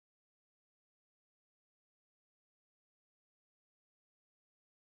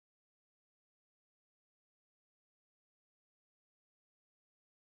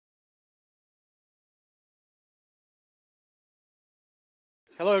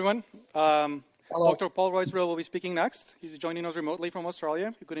Hello, everyone. Hello. Dr. Paul Riseborough will be speaking next. He's joining us remotely from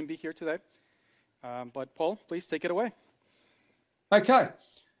Australia. He couldn't be here today. But Paul, please take it away. Okay.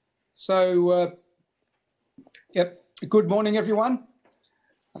 So, good morning, everyone.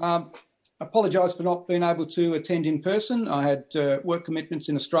 Apologise for not being able to attend in person. I had work commitments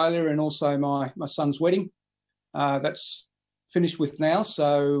in Australia and also my son's wedding. That's finished with now,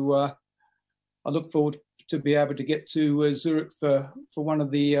 so I look forward to be able to get to Zurich for one of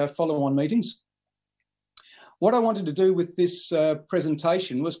the follow-on meetings. What I wanted to do with this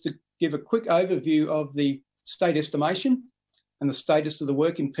presentation was to give a quick overview of the state estimation and the status of the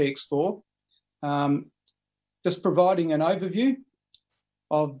work in PX4, just providing an overview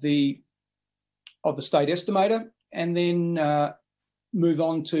of the state estimator, and then move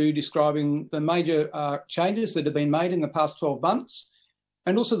on to describing the major changes that have been made in the past 12 months,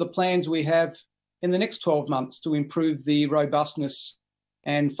 and also the plans we have in the next 12 months to improve the robustness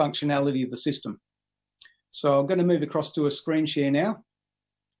and functionality of the system. So I'm going to move across to a screen share now.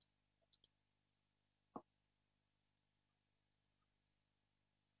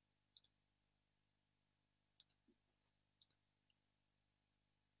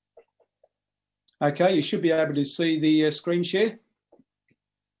 Okay, you should be able to see the screen share.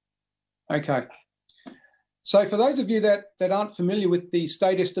 Okay. So for those of you that aren't familiar with the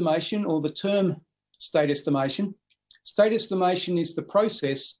state estimation or the term state estimation is the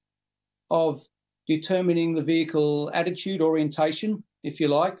process of determining the vehicle attitude, orientation, if you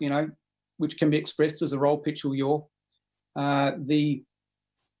like, which can be expressed as a roll, pitch or yaw, the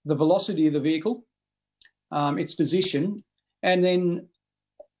velocity of the vehicle, its position, and then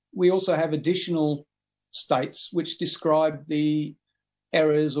we also have additional states which describe the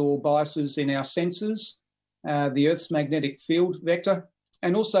errors or biases in our sensors, the Earth's magnetic field vector,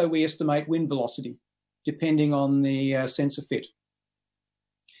 and also we estimate wind velocity, depending on the sensor fit.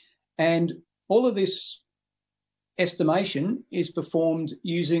 And all of this estimation is performed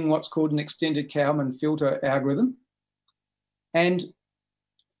using what's called an extended Kalman filter algorithm. And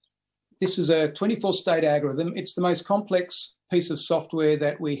this is a 24-state algorithm. It's the most complex piece of software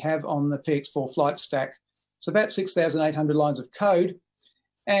that we have on the PX4 flight stack. It's about 6,800 lines of code,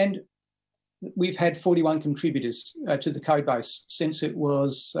 and we've had 41 contributors to the code base since it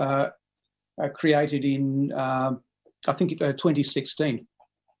was created in, I think, 2016.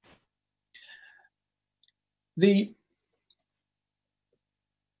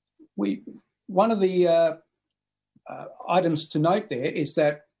 One of the items to note there is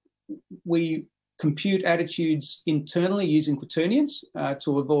that we compute attitudes internally using quaternions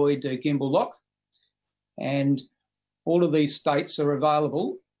to avoid gimbal lock, and all of these states are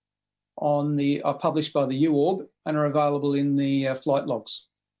available are published by the UORB and are available in the flight logs.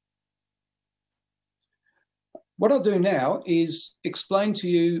 What I'll do now is explain to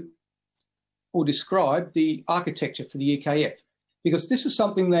you or describe the architecture for the EKF, because this is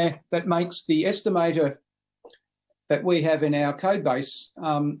something that makes the estimator that we have in our code base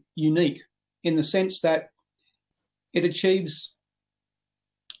unique, in the sense that it achieves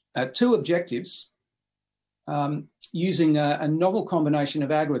two objectives using a novel combination of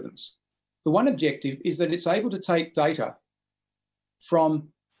algorithms. The one objective is that it's able to take data from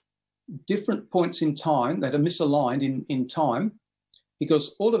different points in time that are misaligned in time,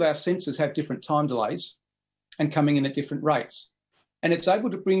 because all of our sensors have different time delays and coming in at different rates. And it's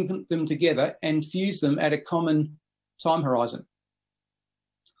able to bring them together and fuse them at a common time horizon.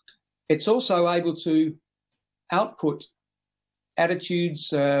 It's also able to output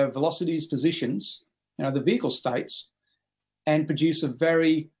attitudes, velocities, positions, the vehicle states, and produce a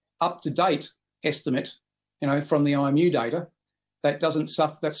very up-to-date estimate, from the IMU data that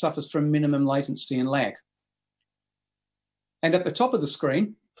suffers from minimum latency and lag. And at the top of the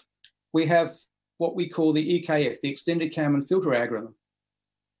screen, we have what we call the EKF, the extended Kalman filter algorithm.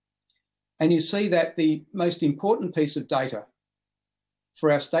 And you see that the most important piece of data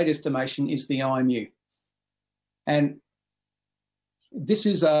for our state estimation is the IMU. And this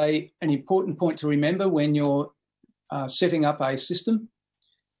is an important point to remember when you're setting up a system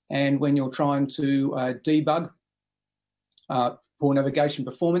and when you're trying to debug poor navigation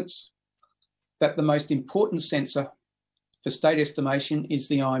performance, that the most important sensor for state estimation is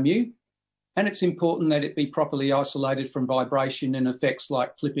the IMU, and it's important that it be properly isolated from vibration and effects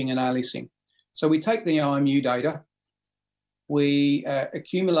like clipping and aliasing. So we take the IMU data, we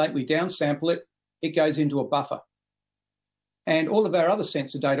accumulate, we downsample it, it goes into a buffer. And all of our other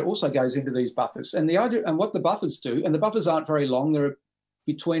sensor data also goes into these buffers. And what the buffers do, and the buffers aren't very long, they're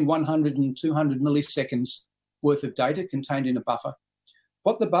between 100 and 200 milliseconds worth of data contained in a buffer.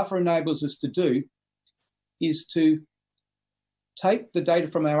 What the buffer enables us to do is to take the data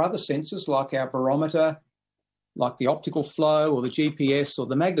from our other sensors, like our barometer, like the optical flow or the GPS or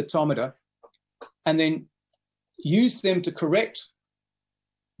the magnetometer, and then use them to correct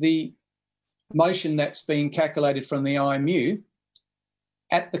the motion that's been calculated from the IMU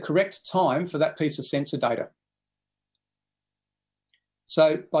at the correct time for that piece of sensor data.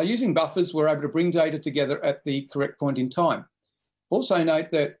 So by using buffers, we're able to bring data together at the correct point in time. Also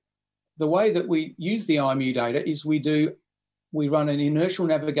note that the way that we use the IMU data is we run an inertial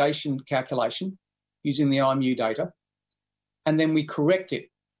navigation calculation using the IMU data, and then we correct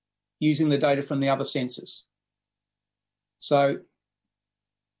it using the data from the other sensors. So,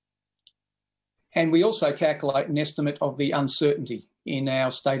 and we also calculate an estimate of the uncertainty in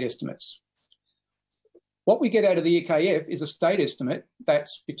our state estimates. What we get out of the EKF is a state estimate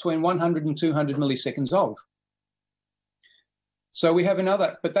that's between 100 and 200 milliseconds old. So we have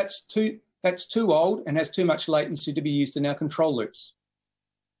another, but that's too old and has too much latency to be used in our control loops.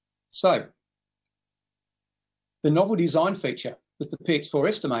 So the novel design feature with the PX4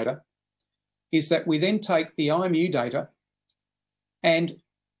 estimator is that we then take the IMU data and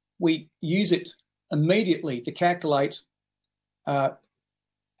we use it immediately to calculate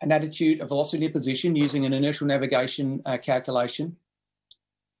an attitude, a velocity and position using an inertial navigation calculation.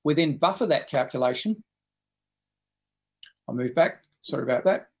 We then buffer that calculation. I'll move back, sorry about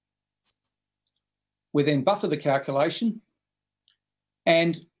that. We then buffer the calculation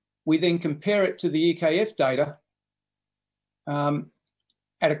and we then compare it to the EKF data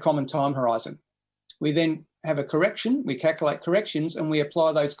at a common time horizon. We then have a correction, we calculate corrections, and we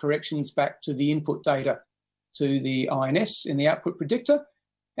apply those corrections back to the input data to the INS in the output predictor.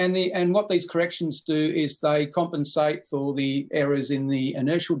 And what these corrections do is they compensate for the errors in the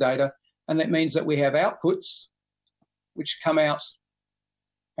inertial data, and that means that we have outputs which come out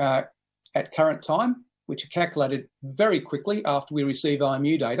at current time, which are calculated very quickly after we receive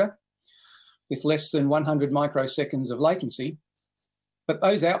IMU data with less than 100 microseconds of latency. But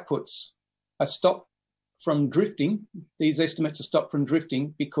those outputs are stopped from drifting. These estimates are stopped from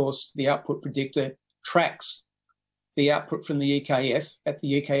drifting because the output predictor tracks the output from the EKF at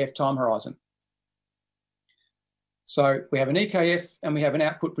the EKF time horizon. So we have an EKF and we have an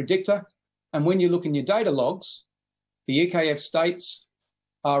output predictor. And when you look in your data logs, the EKF states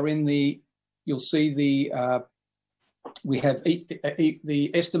are in the, you'll see the, we have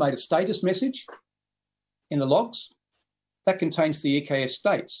the estimated status message in the logs. That contains the EKF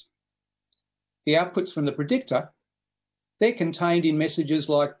states. The outputs from the predictor, they're contained in messages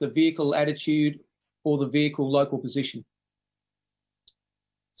like the vehicle attitude or the vehicle local position.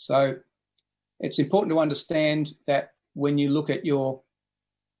 So it's important to understand that when you look at your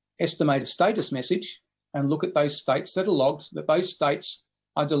estimated status message and look at those states that are logged, that those states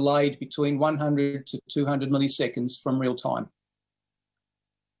are delayed between 100 to 200 milliseconds from real time.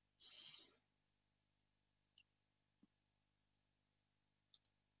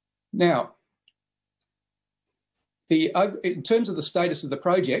 Now, in terms of the status of the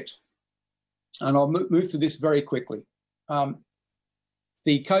project, and I'll move through this very quickly.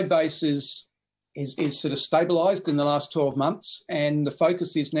 The code base is sort of stabilised in the last 12 months, and the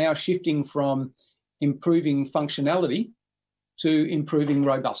focus is now shifting from improving functionality to improving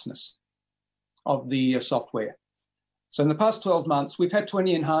robustness of the software. So in the past 12 months, we've had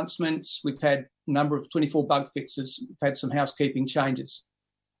 20 enhancements, we've had a number of 24 bug fixes, we've had some housekeeping changes.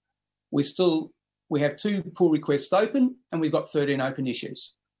 We have 2 pull requests open, and we've got 13 open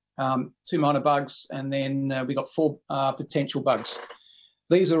issues. 2 minor bugs, and then we've got 4 potential bugs.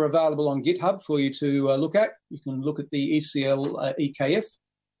 These are available on GitHub for you to look at. You can look at the ECL EKF,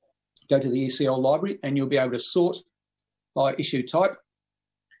 go to the ECL library, and you'll be able to sort by issue type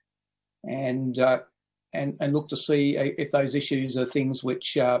and look to see if those issues are things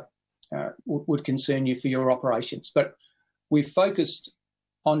which would concern you for your operations. But we've focused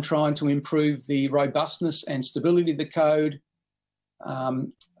on trying to improve the robustness and stability of the code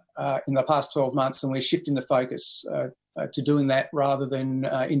in the past 12 months, and we're shifting the focus to doing that rather than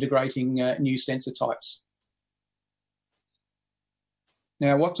integrating new sensor types.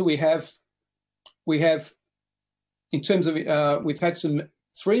 Now, what do we have? We have, in terms of, we've had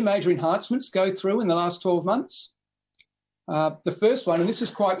 3 major enhancements go through in the last 12 months. The first one, and this is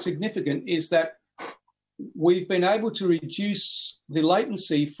quite significant, is that we've been able to reduce the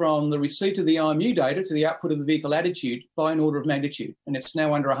latency from the receipt of the IMU data to the output of the vehicle attitude by an order of magnitude, and it's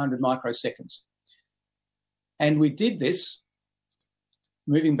now under 100 microseconds. And we did this,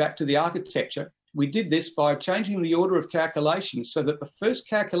 moving back to the architecture, we did this by changing the order of calculations so that the first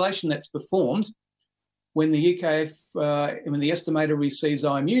calculation that's performed when the EKF, when the estimator receives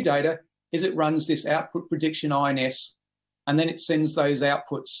IMU data, is it runs this output prediction INS and then it sends those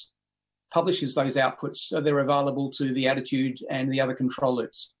outputs, publishes those outputs so they're available to the attitude and the other control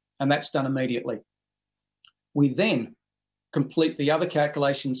loops, and that's done immediately. We then complete the other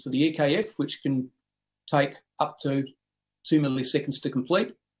calculations for the EKF, which can take up to 2 milliseconds to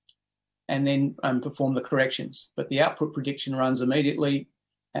complete, and then perform the corrections. But the output prediction runs immediately,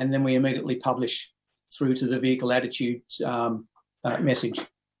 and then we immediately publish through to the vehicle attitude message.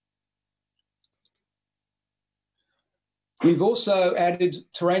 We've also added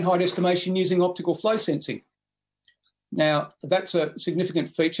terrain height estimation using optical flow sensing. Now, that's a significant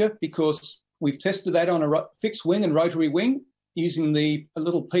feature because we've tested that on a fixed wing and rotary wing using the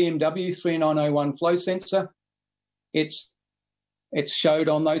little PMW 3901 flow sensor. It's showed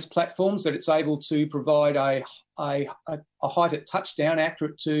on those platforms that it's able to provide a height at touchdown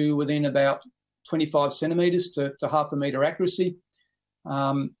accurate to within about 25 centimetres to half a metre accuracy,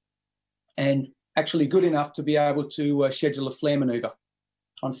 and actually good enough to be able to schedule a flare manoeuvre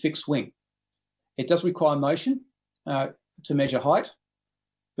on fixed wing. It does require motion to measure height,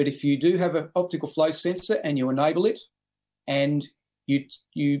 but if you do have an optical flow sensor and you enable it and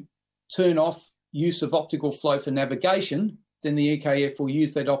you turn off use of optical flow for navigation, then the EKF will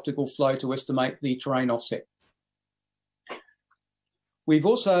use that optical flow to estimate the terrain offset. We've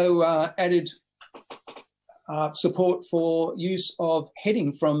also added support for use of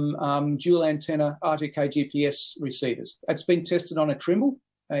heading from dual antenna RTK GPS receivers. That's been tested on a Trimble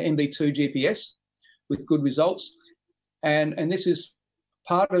MB2 GPS with good results, and this is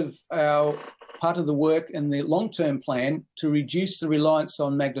part of the work and the long-term plan to reduce the reliance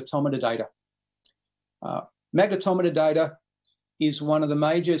on magnetometer data. Magnetometer data is one of the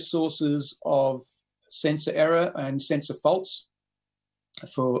major sources of sensor error and sensor faults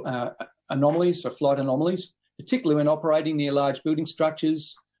for anomalies, or flight anomalies, particularly when operating near large building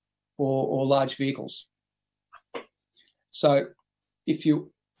structures or large vehicles. So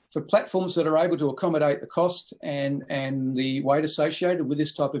for platforms that are able to accommodate the cost and the weight associated with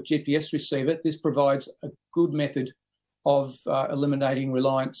this type of GPS receiver, this provides a good method of eliminating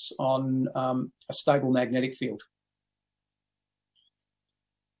reliance on a stable magnetic field.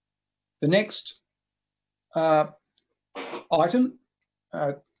 The next item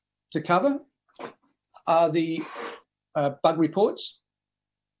to cover are the bug reports.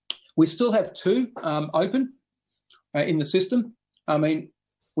 We still have 2 open in the system. I mean,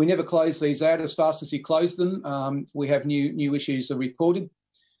 we never close these out. As fast as you close them, we have new issues are reported.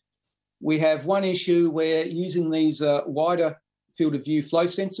 We have one issue where using these wider field of view flow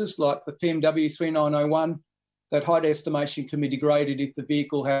sensors like the PMW 3901, that height estimation can be degraded if the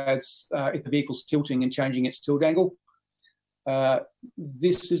vehicle if the vehicle's tilting and changing its tilt angle.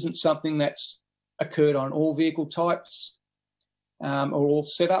 This isn't something that's occurred on all vehicle types or all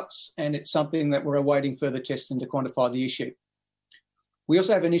setups, and it's something that we're awaiting further testing to quantify the issue. We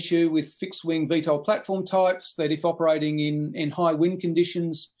also have an issue with fixed wing VTOL platform types that if operating in high wind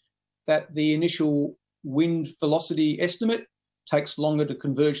conditions, that the initial wind velocity estimate takes longer to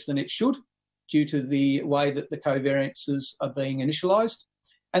converge than it should due to the way that the covariances are being initialised.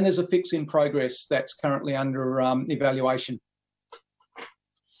 And there's a fix in progress that's currently under evaluation.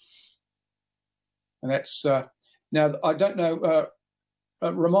 And that's, now I don't know,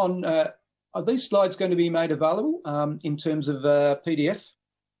 Ramon, are these slides going to be made available in terms of PDF?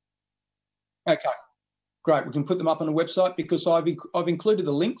 Okay, great. We can put them up on the website because I've included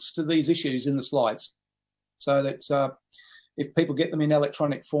the links to these issues in the slides so that if people get them in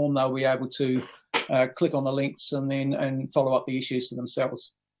electronic form, they'll be able to click on the links and follow up the issues for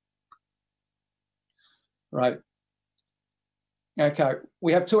themselves. Right. Okay,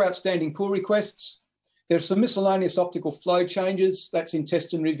 we have 2 outstanding pull requests. There's some miscellaneous optical flow changes that's in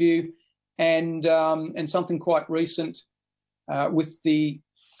test and review, and something quite recent with the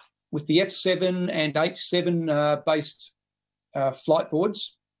F7 and H7 based flight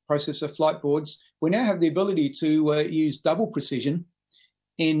boards, processor flight boards. We now have the ability to use double precision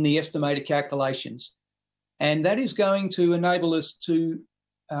in the estimated calculations, and that is going to enable us to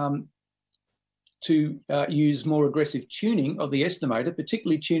use more aggressive tuning of the estimator,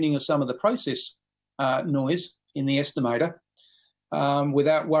 particularly tuning of some of the process noise in the estimator,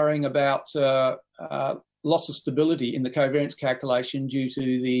 without worrying about loss of stability in the covariance calculation due to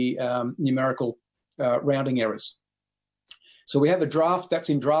the numerical rounding errors. So we have a draft that's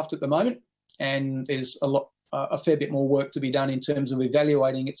in draft at the moment, and there's a fair bit more work to be done in terms of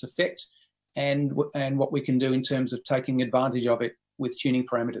evaluating its effect and what we can do in terms of taking advantage of it with tuning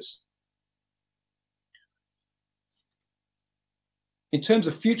parameters. In terms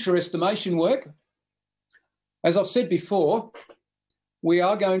of future estimation work, as I've said before, we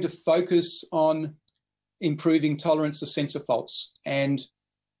are going to focus on improving tolerance to sensor faults and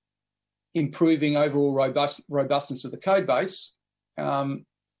improving overall robustness of the code base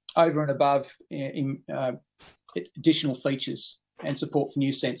over and above additional features and support for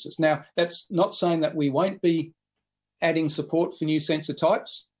new sensors. Now, that's not saying that we won't be adding support for new sensor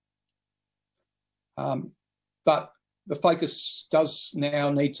types, but the focus does now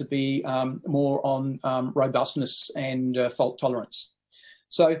need to be more on robustness and fault tolerance.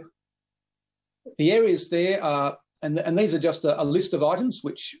 So the areas there are, and these are just a list of items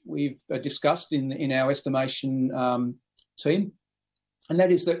which we've discussed in our estimation team, and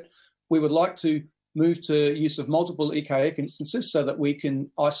that is that we would like to move to use of multiple EKF instances so that we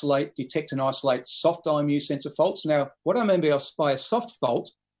can detect and isolate soft IMU sensor faults. Now, what I mean by a soft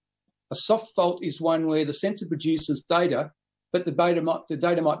fault is one where the sensor produces data, but the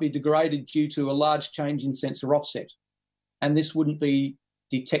data might be degraded due to a large change in sensor offset. And this wouldn't be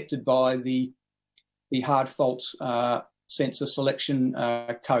detected by the hard fault sensor selection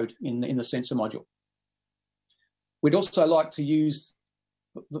code in the sensor module. We'd also like to use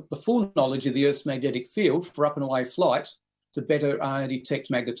the full knowledge of the Earth's magnetic field for up and away flight to better detect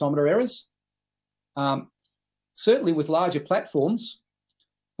magnetometer errors. Certainly with larger platforms,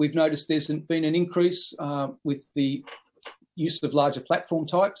 we've noticed there's been an increase with the use of larger platform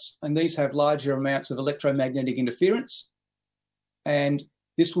types, and these have larger amounts of electromagnetic interference. And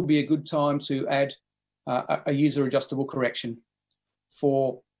this will be a good time to add a user adjustable correction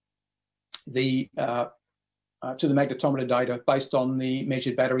for the to the magnetometer data based on the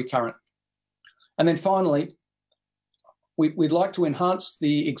measured battery current. And then finally, we'd like to enhance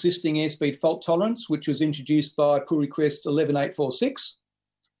the existing airspeed fault tolerance, which was introduced by pull request 11846.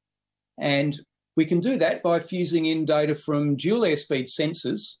 And we can do that by fusing in data from dual airspeed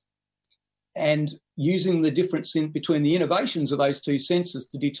sensors and using the difference between the innovations of those two sensors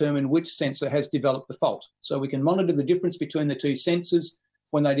to determine which sensor has developed the fault. So we can monitor the difference between the two sensors.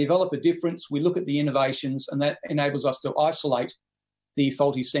 When they develop a difference, we look at the innovations, and that enables us to isolate the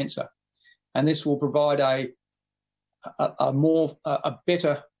faulty sensor. And this will provide a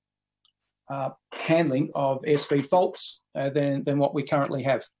better handling of airspeed faults than what we currently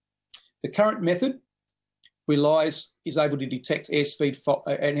have. The current method is able to detect an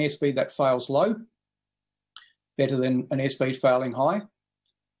airspeed that fails low, better than an airspeed failing high,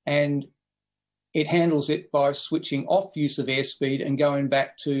 and it handles it by switching off use of airspeed and going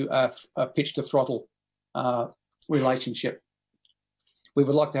back to a pitch to throttle relationship. We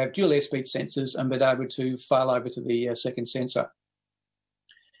would like to have dual airspeed sensors and be able to fail over to the second sensor.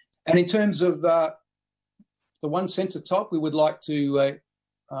 And in terms of the one sensor type we would like to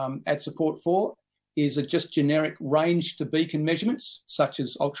add support for is just generic range to beacon measurements, such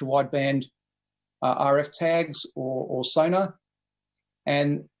as ultra-wideband RF tags or sonar.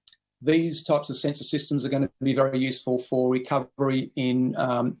 And these types of sensor systems are going to be very useful for recovery in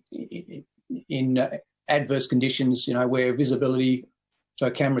adverse conditions, where visibility for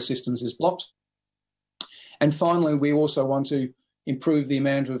camera systems is blocked. And finally, we also want to improve the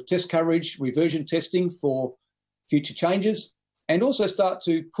amount of test coverage, reversion testing for future changes, and also start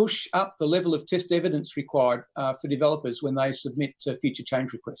to push up the level of test evidence required for developers when they submit future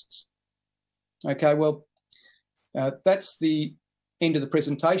change requests. Okay, well, that's the end of the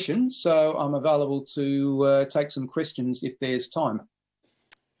presentation, so I'm available to take some questions if there's time.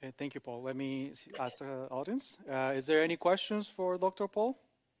 Thank you, Paul. Let me ask the audience. Is there any questions for Dr. Paul?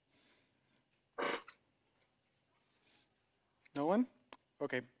 No one?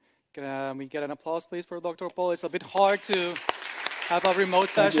 Okay. Can we get an applause, please, for Dr. Paul? It's a bit hard to have a remote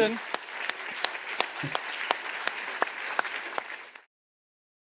session.